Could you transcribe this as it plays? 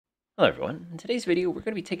Hello everyone. In today's video, we're going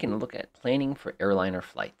to be taking a look at planning for airliner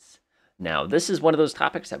flights. Now, this is one of those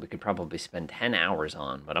topics that we could probably spend 10 hours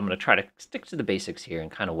on, but I'm going to try to stick to the basics here and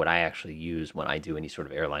kind of what I actually use when I do any sort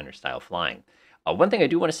of airliner style flying. One thing I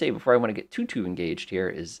do want to say before I want to get too engaged here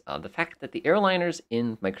is the fact that the airliners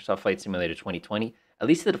in Microsoft Flight Simulator 2020, at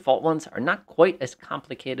least the default ones, are not quite as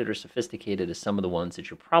complicated or sophisticated as some of the ones that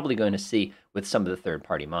you're probably going to see with some of the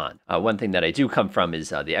third-party mod. One thing that I do come from is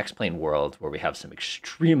the X-Plane world, where we have some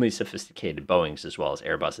extremely sophisticated Boeings as well as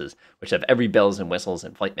Airbuses, which have every bells and whistles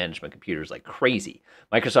and flight management computers like crazy.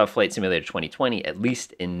 Microsoft Flight Simulator 2020, at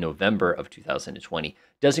least in November of 2020,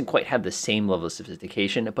 doesn't quite have the same level of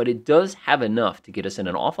sophistication, but it does have enough to get us in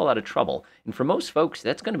an awful lot of trouble, and for most folks,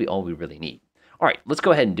 that's going to be all we really need. All right, let's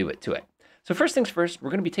go ahead and do it to it. So first things first, we're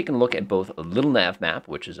going to be taking a look at both Littlenavmap,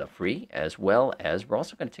 which is a free, as well as we're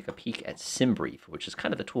also going to take a peek at Simbrief, which is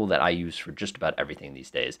kind of the tool that I use for just about everything these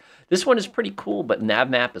days. This one is pretty cool, but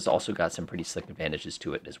Navmap has also got some pretty slick advantages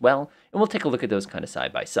to it as well, and we'll take a look at those kind of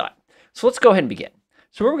side by side. So let's go ahead and begin.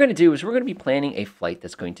 So what we're going to do is we're going to be planning a flight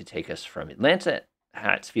that's going to take us from Atlanta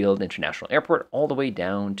Hartsfield International Airport all the way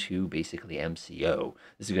down to basically MCO.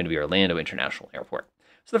 This is going to be Orlando International Airport.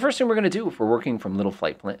 So the first thing we're going to do if we're working from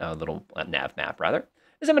Navmap rather,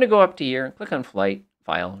 is I'm going to go up to here and click on Flight,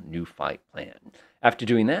 File, New Flight Plan. After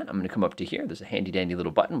doing that, I'm going to come up to here. There's a handy dandy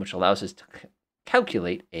little button which allows us to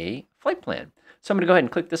calculate a flight plan. So I'm going to go ahead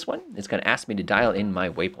and click this one. It's going to ask me to dial in my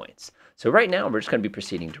waypoints. So right now we're just going to be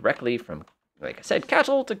proceeding directly from, like I said,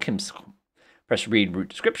 Castle to Kimsel. Press Read Route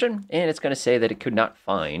Description, and it's going to say that it could not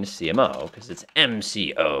find CMO because it's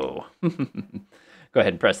MCO. Go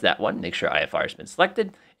ahead and press that one. Make sure IFR has been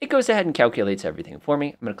selected. It goes ahead and calculates everything for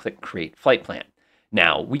me. I'm going to click Create Flight Plan.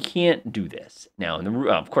 Now, we can't do this. Now,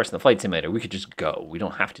 of course, in the Flight Simulator, we could just go. We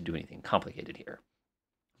don't have to do anything complicated here.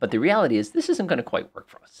 But the reality is this isn't going to quite work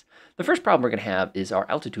for us. The first problem we're going to have is our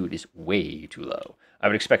altitude is way too low. I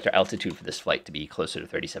would expect our altitude for this flight to be closer to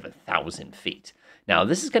 37,000 feet. Now,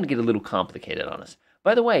 this is going to get a little complicated on us.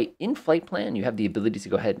 By the way, in Flight Plan, you have the ability to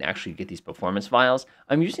go ahead and actually get these performance files.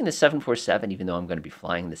 I'm using the 747, even though I'm going to be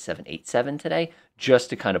flying the 787 today, just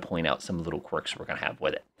to kind of point out some little quirks we're going to have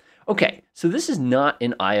with it. Okay, so this is not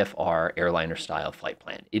an IFR airliner style flight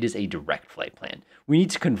plan. It is a direct flight plan. We need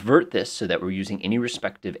to convert this so that we're using any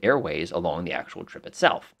respective airways along the actual trip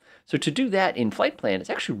itself. So to do that in Flight Plan, it's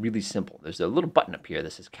actually really simple. There's a little button up here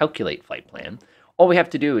that says Calculate Flight Plan. All we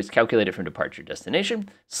have to do is calculate it from departure destination,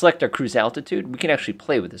 select our cruise altitude. We can actually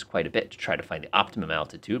play with this quite a bit to try to find the optimum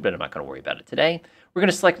altitude, but I'm not going to worry about it today. We're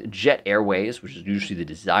going to select Jet Airways, which is usually the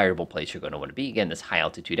desirable place you're going to want to be. Again, this high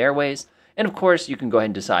altitude airways. And of course, you can go ahead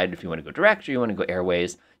and decide if you want to go direct or you want to go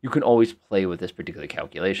airways. You can always play with this particular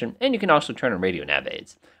calculation, and you can also turn on radio nav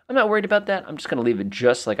aids. I'm not worried about that. I'm just going to leave it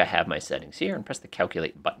just like I have my settings here and press the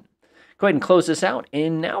Calculate button. Go ahead and close this out,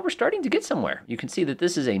 and now we're starting to get somewhere. You can see that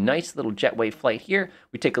this is a nice little jetway flight here.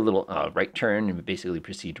 We take a little right turn and we basically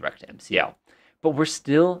proceed direct to MCL. But we're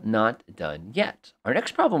still not done yet. Our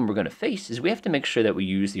next problem we're going to face is we have to make sure that we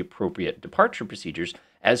use the appropriate departure procedures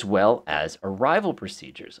as well as arrival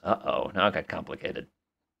procedures. Uh-oh, now it got complicated.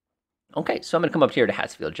 Okay, so I'm going to come up here to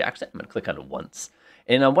Hartsfield-Jackson. I'm going to click on it once.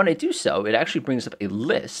 And when I do so, it actually brings up a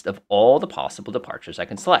list of all the possible departures I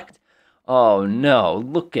can select. Oh no,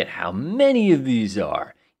 look at how many of these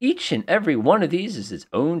are. Each and every one of these is its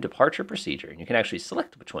own departure procedure, and you can actually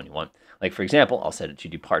select which one you want. Like, for example, I'll set it to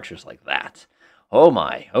departures like that. Oh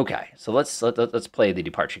my, okay, so let's play the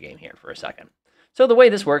departure game here for a second. So the way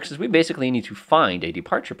this works is we basically need to find a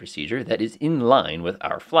departure procedure that is in line with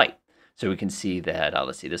our flight. So we can see that,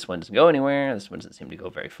 let's see, this one doesn't go anywhere, this one doesn't seem to go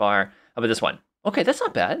very far. How about this one? Okay, that's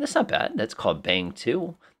not bad, that's not bad. That's called Bang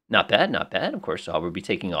 2. Not bad, not bad. Of course, we'll be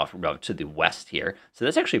taking off to the west here. So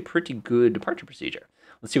that's actually a pretty good departure procedure.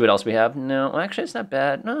 Let's see what else we have. No, actually, it's not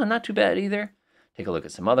bad. No, not too bad either. Take a look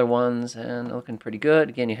at some other ones, and they're looking pretty good.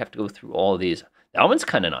 Again, you have to go through all of these. That one's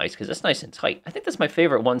kind of nice because it's nice and tight. I think that's my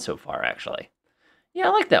favorite one so far, actually. Yeah,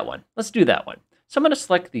 I like that one. Let's do that one. So I'm going to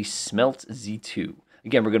select the Smelt Z2.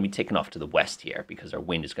 Again, we're going to be taking off to the west here because our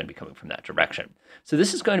wind is going to be coming from that direction. So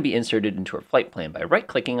this is going to be inserted into our flight plan by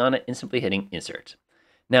right-clicking on it and simply hitting Insert.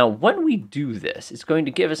 Now, when we do this, it's going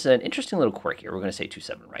to give us an interesting little quirk here. We're going to say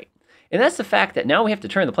 27 right. And that's the fact that now we have to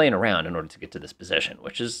turn the plane around in order to get to this position,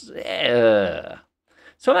 which is...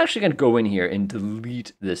 So I'm actually going to go in here and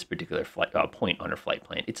delete this particular point on our flight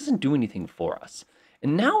plan. It doesn't do anything for us.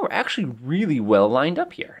 And now we're actually really well lined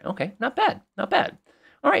up here. Okay, not bad, not bad.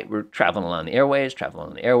 All right, we're traveling along the airways, traveling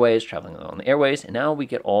along the airways, traveling along the airways, and now we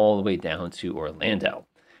get all the way down to Orlando.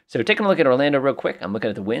 So taking a look at Orlando real quick, I'm looking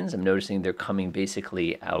at the winds. I'm noticing they're coming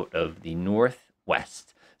basically out of the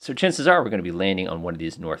northwest. So chances are we're going to be landing on one of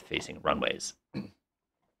these north-facing runways.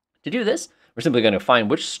 To do this, we're simply going to find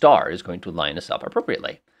which star is going to line us up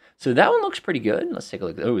appropriately. So that one looks pretty good. Let's take a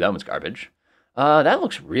look. Oh, that one's garbage. That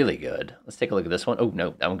looks really good. Let's take a look at this one. Oh,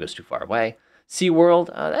 no, that one goes too far away. SeaWorld,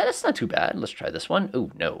 that's not too bad. Let's try this one.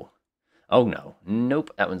 Oh, no. Oh, no.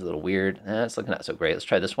 Nope, that one's a little weird. That's looking not so great. Let's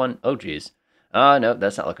try this one. Oh, geez. No,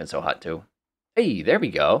 that's not looking so hot, too. Hey, there we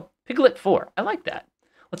go. Piglet 4. I like that.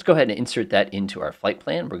 Let's go ahead and insert that into our flight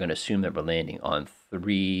plan. We're going to assume that we're landing on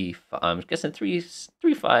 36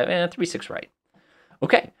 right.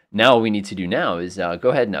 Okay, now what we need to do now is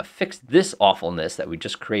go ahead and fix this awfulness that we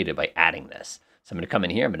just created by adding this. So I'm going to come in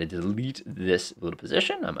here. I'm going to delete this little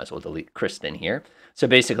position. I might as well delete Kristen here. So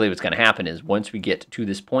basically what's going to happen is once we get to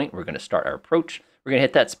this point, we're going to start our approach. We're going to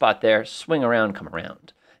hit that spot there, swing around, come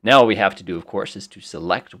around. Now what we have to do, of course, is to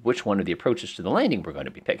select which one of the approaches to the landing we're going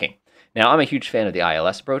to be picking. Now, I'm a huge fan of the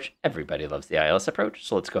ILS approach. Everybody loves the ILS approach,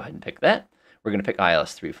 so let's go ahead and pick that. We're going to pick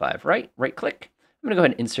ILS 35 right click. I'm going to go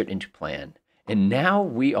ahead and insert into plan. And now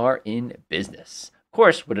we are in business. Of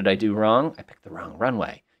course, what did I do wrong? I picked the wrong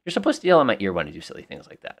runway. You're supposed to yell in my ear when I do silly things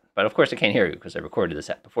like that. But of course, I can't hear you because I recorded this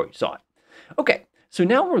before you saw it. Okay, so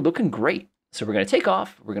now we're looking great. So we're going to take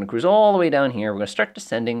off. We're going to cruise all the way down here. We're going to start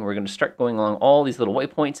descending. We're going to start going along all these little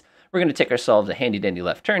waypoints. We're going to take ourselves a handy-dandy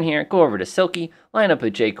left turn here, go over to Silky, line up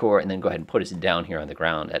with J-Core, and then go ahead and put us down here on the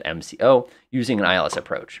ground at MCO using an ILS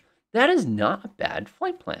approach. That is not a bad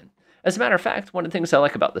flight plan. As a matter of fact, one of the things I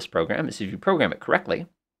like about this program is if you program it correctly,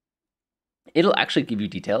 it'll actually give you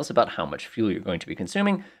details about how much fuel you're going to be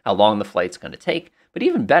consuming, how long the flight's going to take. But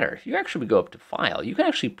even better, if you actually go up to File, you can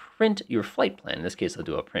actually print your flight plan. In this case, I'll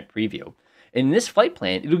do a print preview. In this flight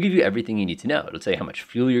plan, it'll give you everything you need to know. It'll tell you how much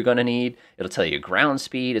fuel you're going to need. It'll tell you your ground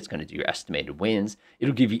speed. It's going to do your estimated winds.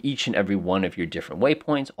 It'll give you each and every one of your different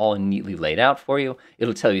waypoints, all neatly laid out for you.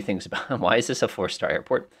 It'll tell you things about why is this a 4-star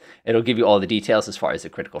airport. It'll give you all the details as far as the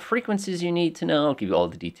critical frequencies you need to know. It'll give you all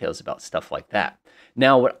the details about stuff like that.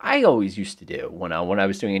 Now, what I always used to do when I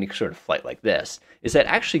was doing any sort of flight like this is I'd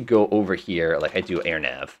actually go over here, like I do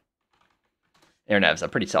AirNav. AirNav's a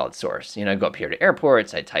pretty solid source. You know, I go up here to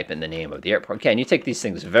airports, I type in the name of the airport. Okay, and you take these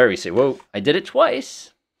things very seriously. Whoa, I did it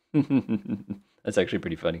twice. That's actually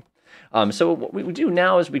pretty funny. So what we would do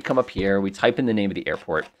now is we'd come up here, we type in the name of the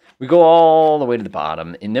airport, we go all the way to the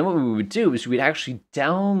bottom, and then what we would do is we'd actually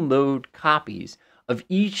download copies of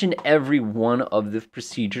each and every one of the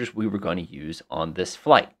procedures we were going to use on this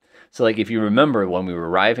flight. So like if you remember when we were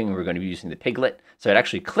arriving, we were going to be using the Piglet. So I'd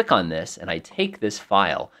actually click on this and I'd take this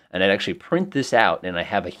file and I'd actually print this out, and I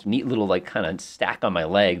have a neat little like kind of stack on my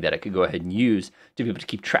leg that I could go ahead and use to be able to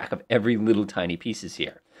keep track of every little tiny pieces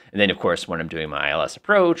here. And then of course, when I'm doing my ILS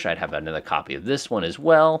approach, I'd have another copy of this one as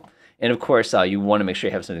well. And of course, you want to make sure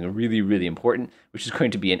you have something really, really important, which is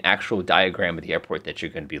going to be an actual diagram of the airport that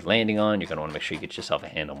you're going to be landing on. You're going to want to make sure you get yourself a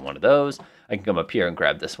hand on one of those. I can come up here and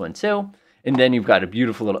grab this one too. And then you've got a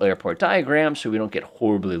beautiful little airport diagram so we don't get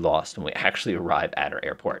horribly lost when we actually arrive at our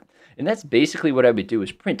airport. And that's basically what I would do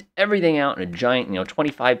is print everything out in a giant,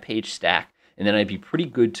 25-page stack, and then I'd be pretty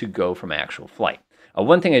good to go for my actual flight.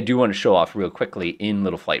 One thing I do want to show off real quickly in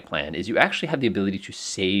Little Flight Plan is you actually have the ability to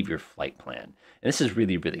save your flight plan. And this is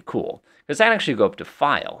really, really cool because I can actually go up to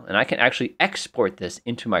File and I can actually export this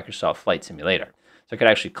into Microsoft Flight Simulator. So I could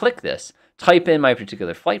actually click this, type in my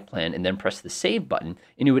particular flight plan, and then press the Save button,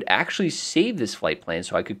 and it would actually save this flight plan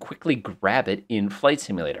so I could quickly grab it in Flight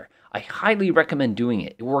Simulator. I highly recommend doing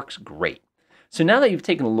it. It works great. So now that you've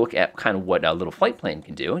taken a look at kind of what a Little Flight Plan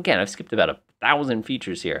can do, again, I've skipped about 1,000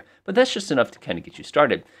 features here, but that's just enough to kind of get you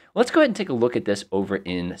started. Let's go ahead and take a look at this over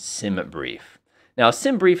in Simbrief. Now,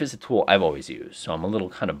 Simbrief is a tool I've always used, so I'm a little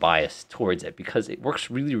kind of biased towards it because it works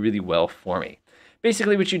really, really well for me.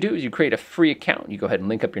 Basically, what you do is you create a free account. You go ahead and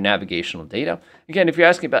link up your navigational data. Again, if you're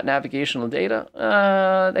asking about navigational data,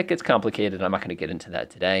 that gets complicated. I'm not going to get into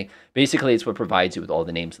that today. Basically, it's what provides you with all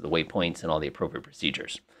the names of the waypoints and all the appropriate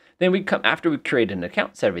procedures. Then we come after we've created an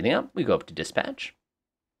account, set everything up, we go up to Dispatch,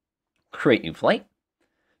 create new flight.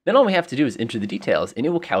 Then all we have to do is enter the details, and it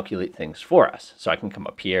will calculate things for us. So I can come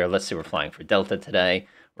up here. Let's say we're flying for Delta today.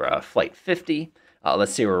 We're flight 50.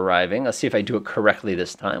 Let's say we're arriving. Let's see if I do it correctly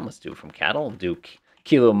this time. Let's do it from Cattle. We'll do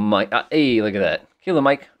Kilo Mike. Hey, look at that. Kilo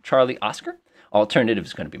Mike, Charlie, Oscar. Alternative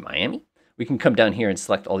is going to be Miami. We can come down here and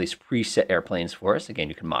select all these preset airplanes for us. Again,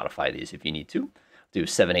 you can modify these if you need to. Do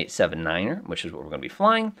 7879er, which is what we're going to be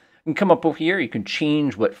flying. You can come up over here. You can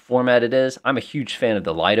change what format it is. I'm a huge fan of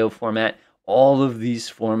the Lido format. All of these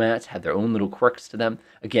formats have their own little quirks to them.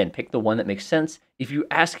 Again, pick the one that makes sense. If you're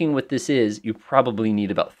asking what this is, you probably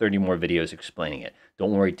need about 30 more videos explaining it.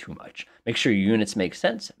 Don't worry too much. Make sure your units make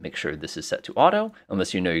sense. Make sure this is set to auto,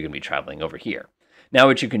 unless you know you're going to be traveling over here. Now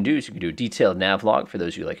what you can do is you can do a detailed nav log for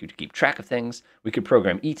those of you like to keep track of things. We could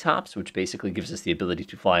program ETOPS, which basically gives us the ability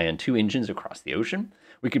to fly on 2 engines across the ocean.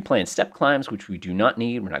 We could plan step climbs, which we do not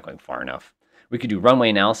need. We're not going far enough. We could do runway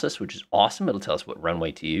analysis, which is awesome. It'll tell us what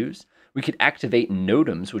runway to use. We could activate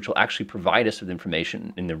NOTAMs, which will actually provide us with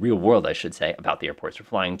information in the real world, I should say, about the airports we're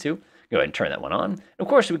flying to. Go ahead and turn that one on. And of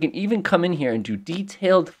course, we can even come in here and do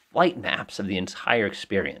detailed flight maps of the entire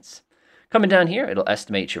experience. Coming down here, it'll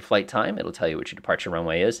estimate your flight time. It'll tell you what your departure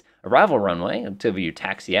runway is. Arrival runway until you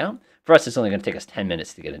taxi out. For us, it's only going to take us 10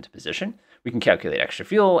 minutes to get into position. We can calculate extra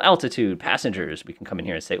fuel, altitude, passengers. We can come in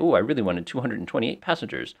here and say, oh, I really wanted 228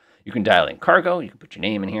 passengers. You can dial in cargo. You can put your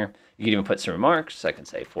name in here. You can even put some remarks. I can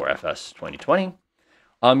say for FS2020.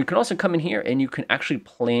 You can also come in here and you can actually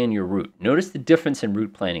plan your route. Notice the difference in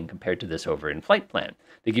route planning compared to this over in Flight Plan.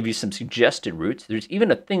 They give you some suggested routes. There's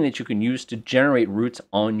even a thing that you can use to generate routes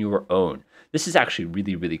on your own. This is actually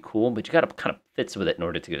really, really cool, but you got to kind of fits with it in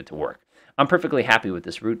order to get it to work. I'm perfectly happy with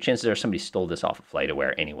this route. Chances are somebody stole this off of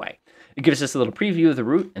FlightAware anyway. It gives us a little preview of the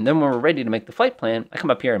route, and then when we're ready to make the flight plan, I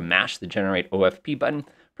come up here and mash the Generate OFP button,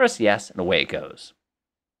 press yes, and away it goes.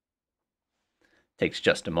 Takes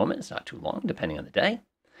just a moment. It's not too long, depending on the day.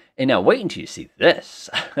 And now wait until you see this.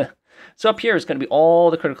 So up here is going to be all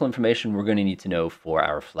the critical information we're going to need to know for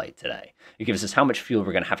our flight today. It gives us how much fuel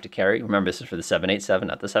we're going to have to carry. Remember, this is for the 787,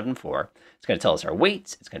 not the 74. It's going to tell us our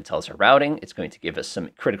weights. It's going to tell us our routing. It's going to give us some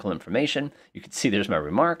critical information. You can see there's my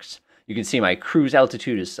remarks. You can see my cruise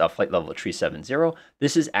altitude is flight level 370.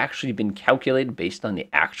 This has actually been calculated based on the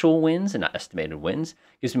actual winds and not estimated winds.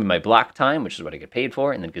 It gives me my block time, which is what I get paid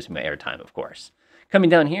for, and then it gives me my air time, of course. Coming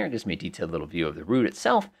down here, it gives me a detailed little view of the route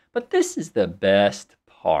itself, but this is the best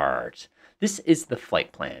part. This is the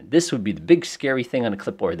flight plan. This would be the big scary thing on a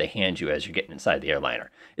clipboard they hand you as you're getting inside the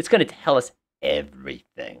airliner. It's going to tell us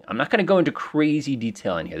everything. I'm not going to go into crazy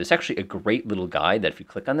detail in here. There's actually a great little guide that if you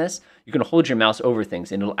click on this, you can hold your mouse over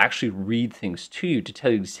things and it'll actually read things to you to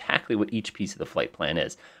tell you exactly what each piece of the flight plan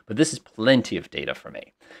is. But this is plenty of data for me.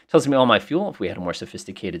 It tells me all my fuel. If we had a more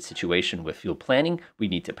sophisticated situation with fuel planning, we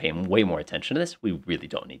need to pay way more attention to this. We really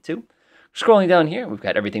don't need to. Scrolling down here, we've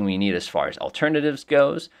got everything we need as far as alternatives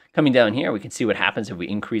goes. Coming down here, we can see what happens if we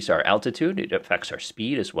increase our altitude. It affects our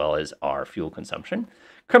speed as well as our fuel consumption.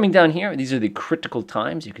 Coming down here, these are the critical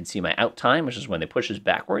times. You can see my out time, which is when they push us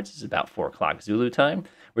backwards. It's about 4 o'clock Zulu time.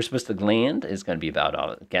 We're supposed to land is going to be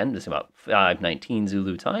about, again, this is about 5:19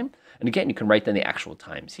 Zulu time. And again, you can write down the actual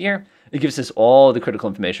times here. It gives us all the critical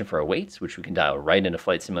information for our weights, which we can dial right into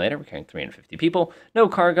Flight Simulator. We're carrying 350 people. No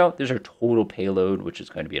cargo. There's our total payload, which is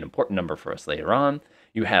going to be an important number for us later on.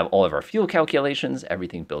 You have all of our fuel calculations,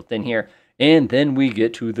 everything built in here. And then we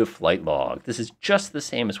get to the flight log. This is just the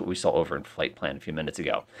same as what we saw over in Flight Plan a few minutes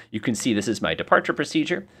ago. You can see this is my departure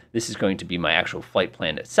procedure. This is going to be my actual flight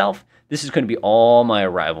plan itself. This is going to be all my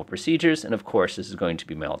arrival procedures. And of course, this is going to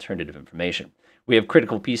be my alternative information. We have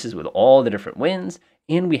critical pieces with all the different winds,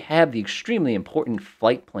 and we have the extremely important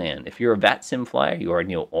flight plan. If you're a VAT sim flyer, you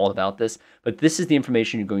already know all about this, but this is the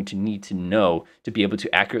information you're going to need to know to be able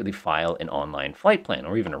to accurately file an online flight plan,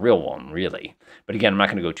 or even a real one, really. But again, I'm not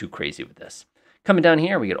going to go too crazy with this. Coming down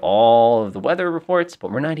here, we get all of the weather reports,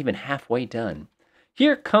 but we're not even halfway done.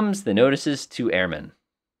 Here comes the notices to airmen.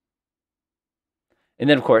 And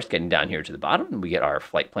then, of course, getting down here to the bottom, we get our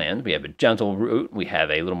flight plans. We have a gentle route. We have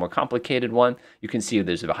a little more complicated one. You can see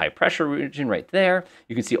there's a high pressure region right there.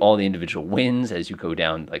 You can see all the individual winds as you go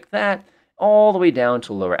down like that, all the way down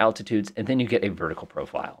to lower altitudes, and then you get a vertical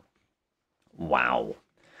profile. Wow.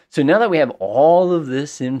 So now that we have all of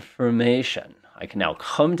this information, I can now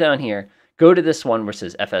come down here, go to this one where it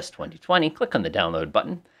says FS2020, click on the download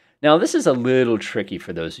button. Now, this is a little tricky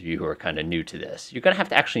for those of you who are kind of new to this. You're going to have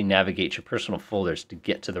to actually navigate your personal folders to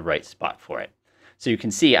get to the right spot for it. So you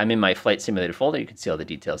can see I'm in my Flight Simulator folder. You can see all the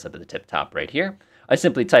details up at the tip top right here. I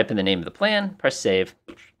simply type in the name of the plan, press save,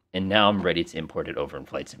 and now I'm ready to import it over in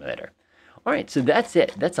Flight Simulator. All right, so that's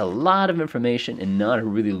it. That's a lot of information in not a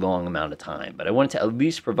really long amount of time, but I wanted to at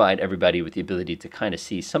least provide everybody with the ability to kind of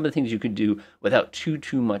see some of the things you could do without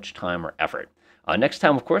too much time or effort. Next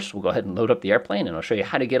time, of course, we'll go ahead and load up the airplane, and I'll show you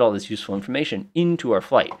how to get all this useful information into our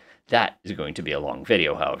flight. That is going to be a long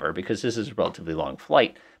video, however, because this is a relatively long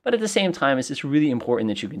flight. But at the same time, it's just really important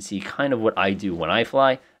that you can see kind of what I do when I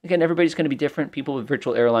fly. Again, everybody's going to be different. People with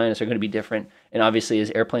virtual airliners are going to be different. And obviously,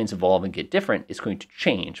 as airplanes evolve and get different, it's going to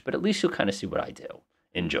change. But at least you'll kind of see what I do.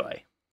 Enjoy.